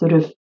when to sort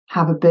of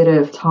have a bit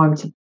of time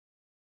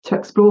to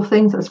explore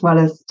things, as well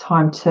as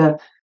time to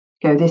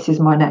go, this is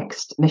my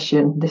next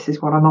mission, this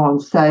is what I'm on.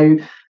 So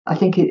I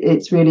think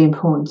it's really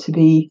important to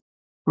be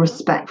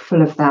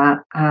respectful of that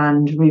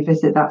and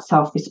revisit that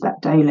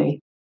self-respect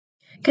daily.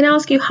 Can I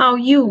ask you how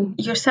you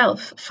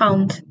yourself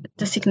found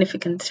the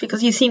significance?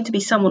 Because you seem to be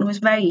someone who's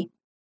very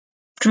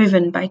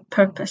driven by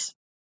purpose.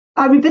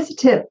 I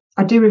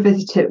do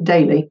revisit it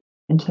daily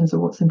in terms of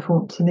what's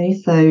important to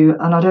me. So,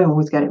 and I don't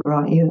always get it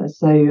right either.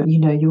 So,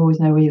 you always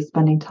know where you're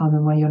spending time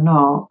and where you're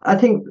not. I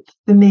think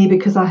for me,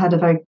 because I had a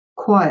very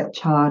quiet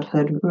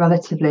childhood,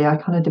 relatively, I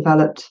kind of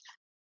developed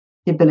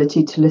the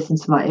ability to listen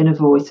to my inner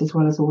voice as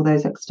well as all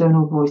those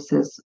external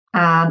voices.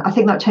 And I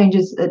think that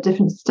changes at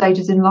different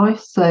stages in life.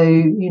 So,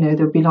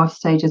 there'll be life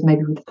stages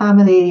maybe with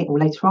family or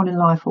later on in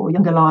life or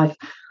younger life.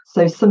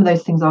 So some of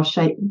those things are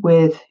shaped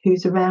with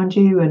who's around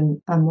you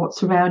and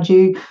what's around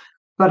you.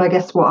 But I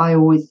guess what I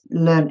always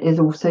learned is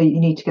also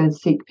you need to go and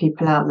seek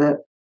people out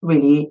that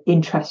really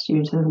interest you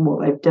in terms of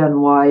what they've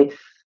done, why,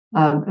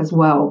 as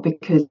well.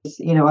 Because,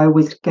 I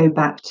always go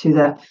back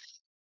to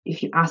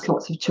if you ask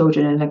lots of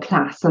children in a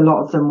class, a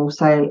lot of them will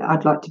say,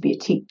 I'd like to be a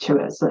teacher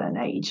at a certain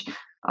age.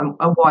 And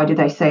why do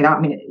they say that? I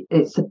mean,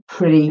 it's a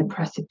pretty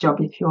impressive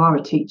job if you are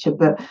a teacher,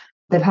 but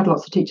they've had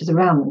lots of teachers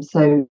around them.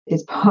 So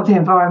it's part of the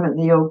environment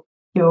that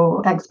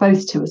you're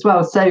exposed to as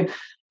well. So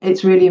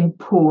it's really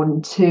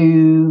important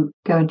to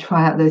go and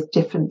try out those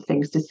different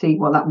things to see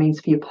what that means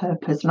for your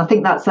purpose. And I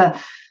think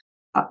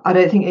I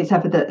don't think it's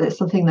ever that it's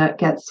something that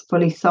gets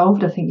fully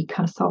solved. I think you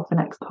kind of solve the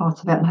next part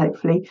of it and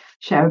hopefully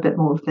share a bit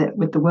more of it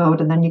with the world,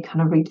 and then you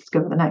kind of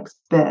rediscover the next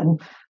bit.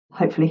 And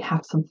hopefully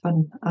have some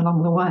fun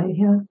along the way.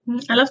 Yeah.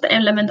 I love the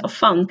element of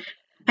fun.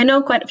 I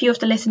know quite a few of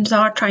the listeners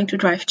are trying to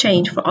drive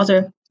change for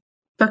other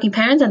working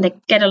parents, and they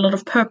get a lot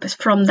of purpose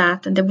from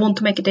that, and they want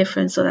to make a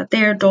difference so that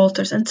their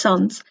daughters and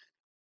sons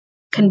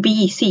can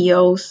be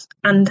CEOs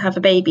and have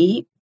a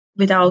baby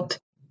without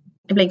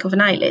a blink of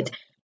an eyelid.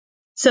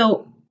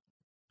 So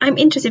I'm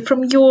interested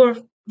from your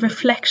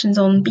reflections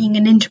on being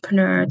an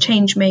entrepreneur,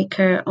 change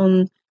maker,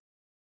 on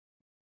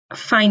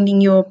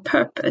finding your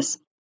purpose.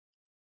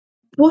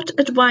 What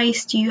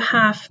advice do you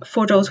have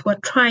for those who are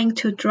trying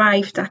to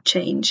drive that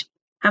change,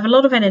 have a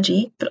lot of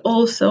energy, but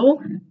also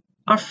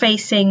are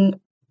facing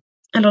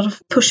a lot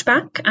of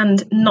pushback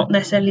and not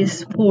necessarily the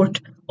support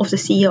of the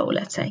CEO,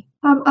 let's say?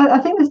 I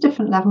think there's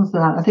different levels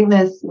of that. I think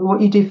there's what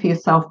you do for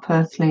yourself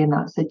personally in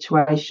that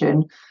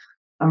situation,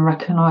 and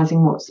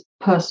recognizing what's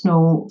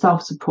personal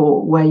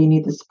self-support, where you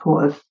need the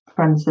support of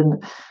friends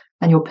and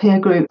your peer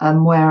group,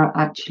 and where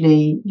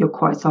actually you're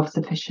quite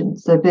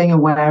self-sufficient. So being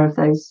aware of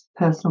those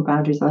personal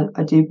boundaries,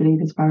 I do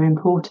believe is very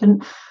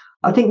important.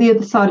 I think the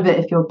other side of it,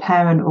 if you're a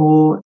parent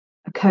or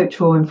a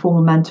coach or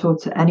informal mentor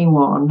to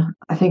anyone,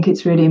 I think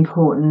it's really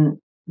important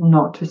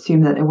not to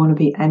assume that they want to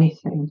be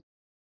anything.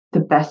 The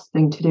best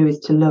thing to do is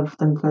to love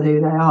them for who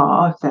they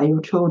are, if they're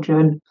your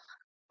children,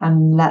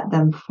 and let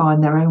them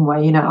find their own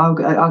way.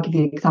 I'll give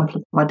you an example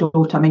of my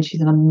daughter. I mean,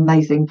 she's an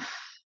amazing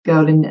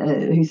girl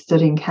who's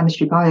studying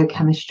chemistry,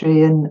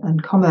 biochemistry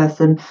and commerce,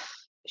 and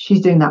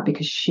she's doing that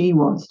because she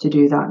wants to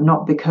do that,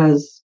 not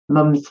because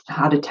mum's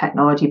had a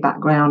technology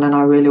background and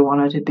I really want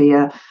her to be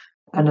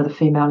another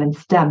female in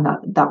STEM.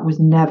 That was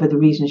never the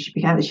reason she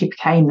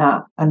became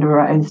that under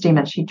her own steam,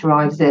 and she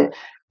drives it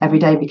every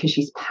day because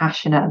she's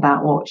passionate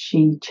about what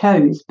she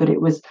chose. But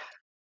it was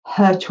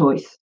her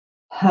choice,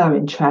 her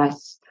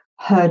interests,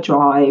 her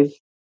drive.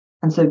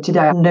 And so today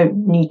I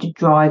don't need to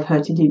drive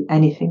her to do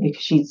anything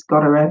because she's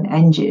got her own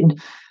engine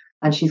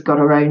and she's got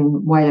her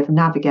own way of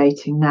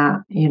navigating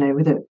that,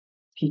 with a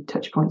few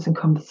touch points and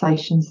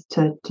conversations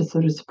to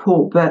sort of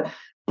support. But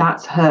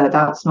that's her.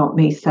 That's not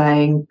me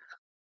saying,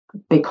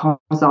 because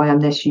I am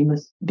this, you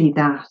must be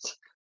that.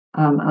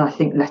 And I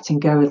think letting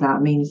go of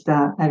that means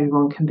that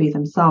everyone can be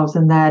themselves.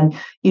 And then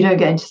you don't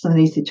get into some of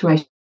these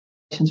situations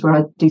where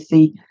I do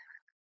see,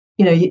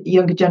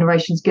 younger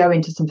generations go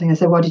into something and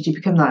say, why did you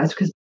become that? It's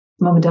because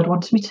mum and dad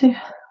wanted me to.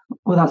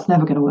 Well, that's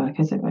never going to work,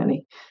 is it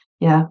really?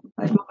 Yeah.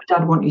 If mum and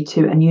dad want you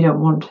to and you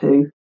don't want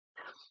to,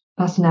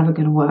 that's never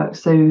going to work.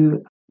 So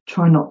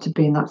try not to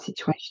be in that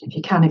situation. If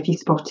you can, if you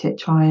spot it,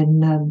 try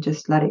and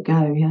just let it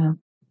go. Yeah.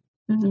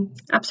 Mm-hmm.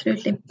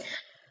 Absolutely.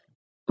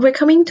 We're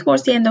coming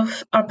towards the end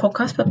of our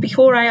podcast, but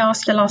before I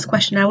ask the last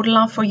question, I would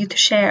love for you to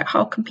share,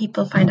 how can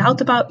people find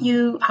out about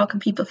you? How can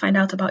people find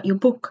out about your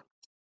book?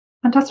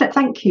 Fantastic.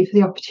 Thank you for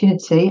the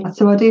opportunity.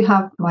 So I do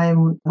have my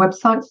own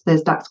websites.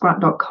 There's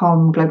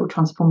daxgrant.com,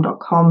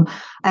 globaltransform.com.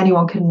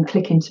 Anyone can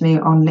click into me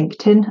on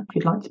LinkedIn if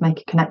you'd like to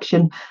make a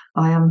connection.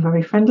 I am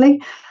very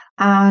friendly.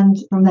 And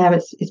from there,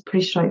 it's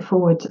pretty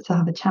straightforward to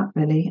have a chat,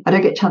 really. I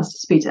don't get a chance to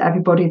speak to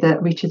everybody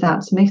that reaches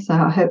out to me, so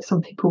I hope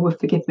some people will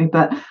forgive me,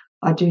 but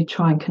I do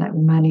try and connect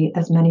with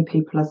as many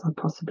people as I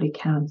possibly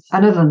can.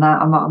 And other than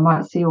that, I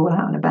might see you all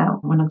out and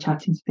about when I'm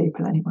chatting to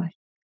people anyway.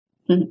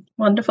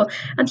 Wonderful.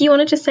 And do you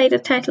want to just say the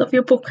title of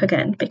your book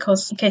again,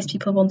 because in case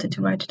people wanted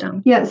to write it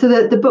down? Yeah,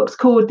 so the book's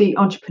called The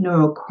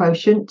Entrepreneurial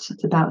Quotient.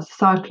 It's about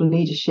societal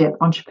leadership,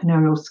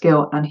 entrepreneurial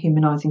skill and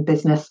humanizing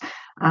business.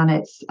 And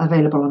it's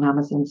available on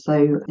Amazon.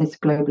 So it's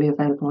globally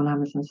available on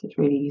Amazon. So it's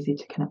really easy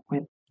to connect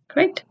with.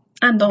 Great.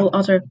 And all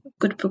other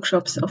good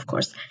bookshops, of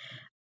course.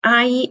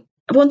 I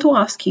want to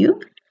ask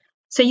you,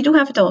 so you do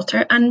have a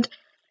daughter, and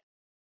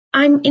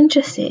I'm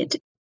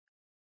interested,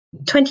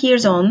 20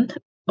 years on,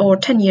 or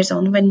 10 years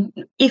on,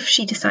 if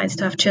she decides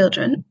to have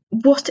children,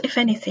 what, if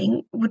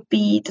anything, would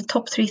be the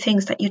top 3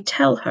 things that you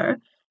tell her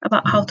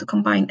about how to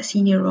combine a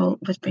senior role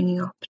with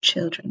bringing up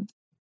children?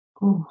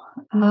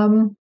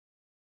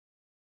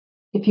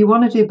 If you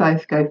want to do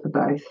both, go for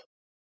both,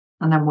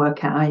 and then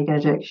work out how you're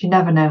going to do it. Because you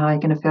never know how you're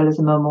going to feel as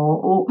a mum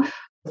or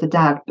as a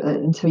dad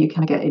until you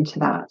kind of get into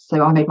that.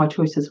 So I made my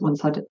choices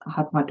once I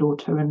had my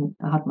daughter and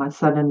I had my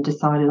son, and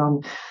decided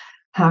on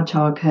how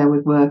childcare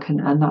would work and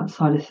that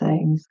side of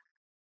things.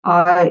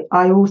 I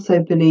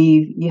also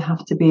believe you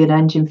have to be an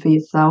engine for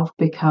yourself,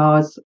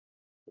 because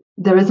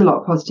there is a lot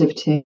of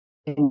positivity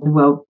in the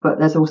world, but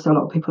there's also a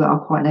lot of people that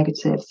are quite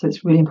negative. So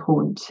it's really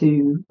important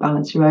to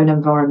balance your own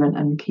environment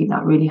and keep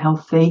that really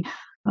healthy.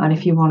 And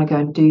if you want to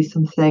go and do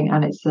something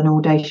and it's an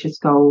audacious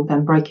goal,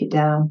 then break it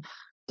down,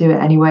 do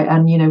it anyway.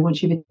 And,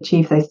 once you've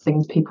achieved those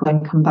things, people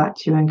then come back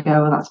to you and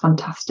go, well, that's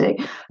fantastic.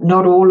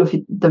 Not all of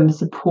them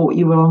support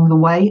you along the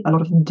way. A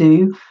lot of them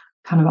do.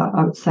 Kind of,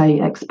 I would say,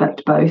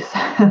 expect both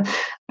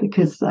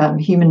because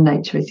human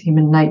nature is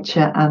human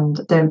nature, and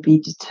don't be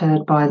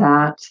deterred by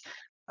that.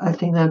 I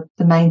think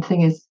the main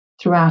thing is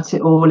throughout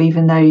it all,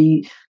 even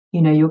though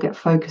you'll get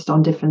focused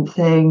on different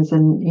things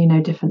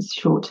and different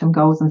short-term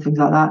goals and things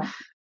like that,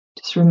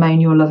 just remain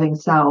your loving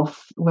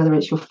self, whether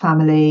it's your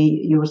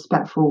family, your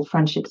respectful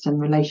friendships and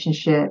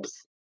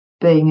relationships,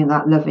 being in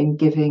that loving,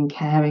 giving,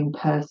 caring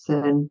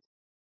person.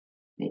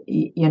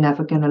 you're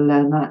never going to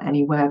learn that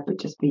anywhere, but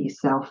just be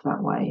yourself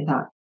that way.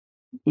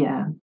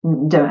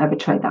 Don't ever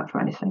trade that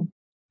for anything.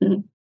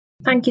 Mm.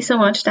 Thank you so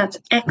much. That's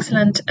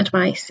excellent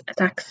advice,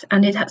 Dax,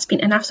 and it has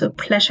been an absolute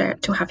pleasure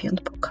to have you on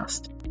the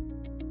podcast.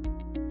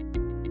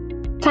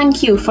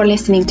 Thank you for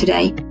listening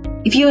today.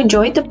 If you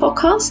enjoyed the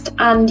podcast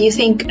and you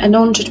think a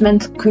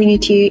non-judgmental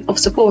community of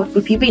support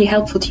would be really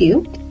helpful to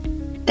you,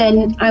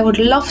 then I would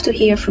love to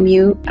hear from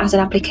you as an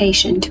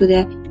application to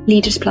the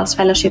Leaders Plus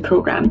Fellowship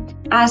Program.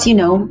 As you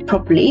know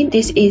properly,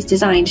 this is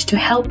designed to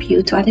help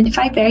you to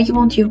identify where you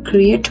want your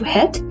career to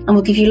head, and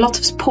will give you lots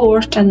of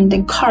support and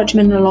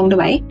encouragement along the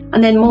way.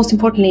 And then most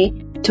importantly,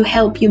 to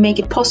help you make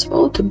it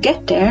possible to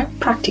get there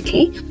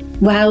practically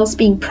whilst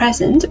being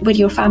present with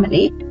your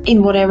family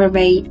in whatever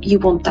way you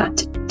want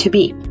that to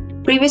be.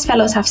 Previous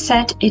fellows have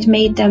said it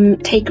made them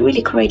take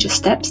really courageous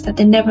steps that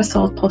they never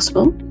thought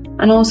possible,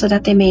 and also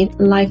that they made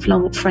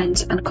lifelong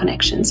friends and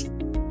connections.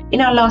 In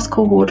our last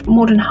cohort,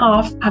 more than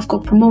half have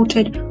got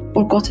promoted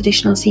or got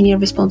additional senior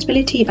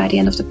responsibility by the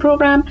end of the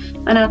program,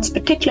 and that's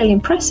particularly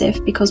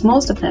impressive because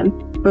most of them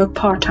work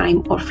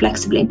part-time or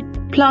flexibly.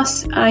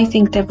 Plus, I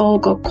think they've all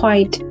got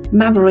quite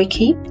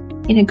mavericky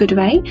in a good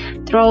way.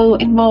 They're all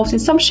involved in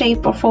some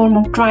shape or form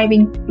of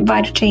driving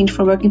vital change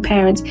for working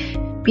parents,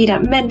 be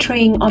that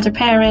mentoring other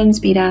parents,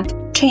 be that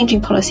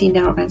changing policy in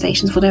their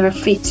organizations, whatever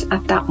fits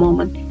at that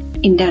moment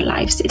in their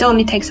lives. It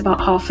only takes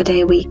about half a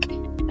day a week.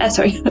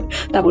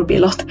 That would be a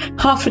lot.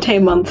 Half a day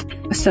a month.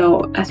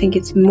 So I think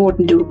it's more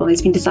than doable.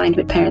 It's been designed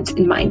with parents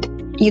in mind.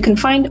 You can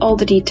find all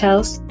the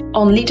details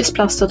on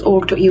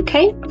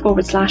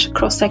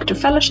leadersplus.org.uk/cross-sector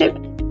fellowship.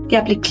 The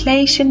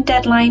application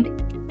deadline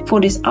for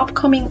this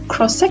upcoming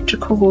cross-sector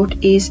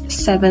cohort is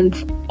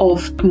 7th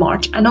of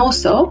March. And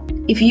also,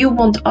 if you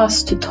want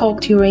us to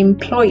talk to your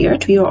employer,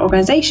 to your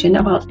organization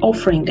about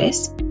offering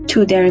this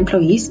to their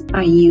employees,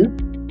 i.e. you,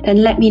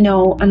 then let me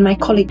know, and my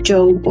colleague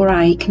Joe or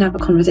I can have a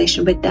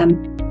conversation with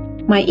them.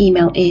 My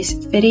email is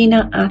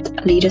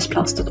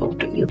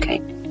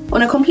verena@leadersplus.org.uk.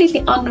 On a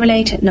completely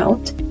unrelated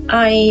note,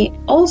 I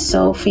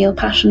also feel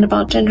passionate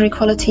about gender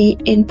equality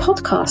in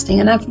podcasting,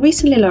 and I've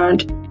recently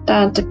learned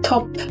that the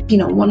top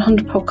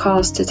 100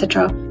 podcasts,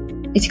 etc.,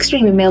 is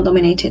extremely male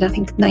dominated. I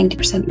think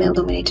 90% male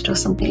dominated or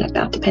something like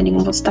that, depending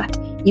on what stat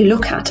you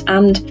look at.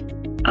 And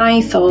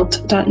I thought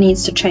that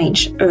needs to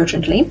change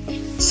urgently.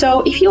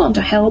 So if you want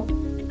to help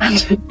and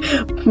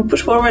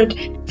push forward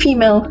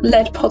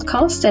female-led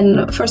podcasts,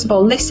 then first of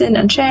all, listen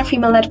and share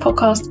female-led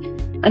podcasts.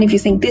 And if you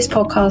think this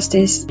podcast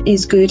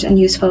is good and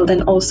useful,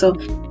 then also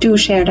do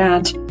share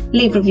that,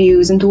 leave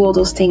reviews, and do all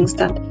those things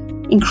that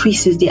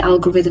increases the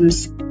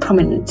algorithm's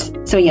prominence.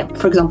 So yeah,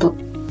 for example,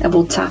 a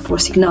WhatsApp or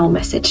Signal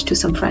message to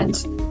some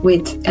friends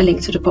with a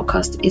link to the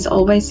podcast is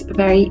always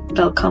very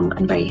welcome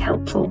and very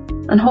helpful.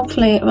 And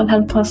hopefully it will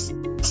help us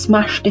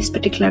smash this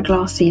particular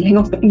glass ceiling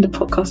in the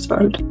podcast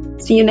world.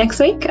 See you next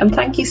week, and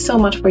thank you so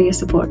much for your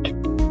support.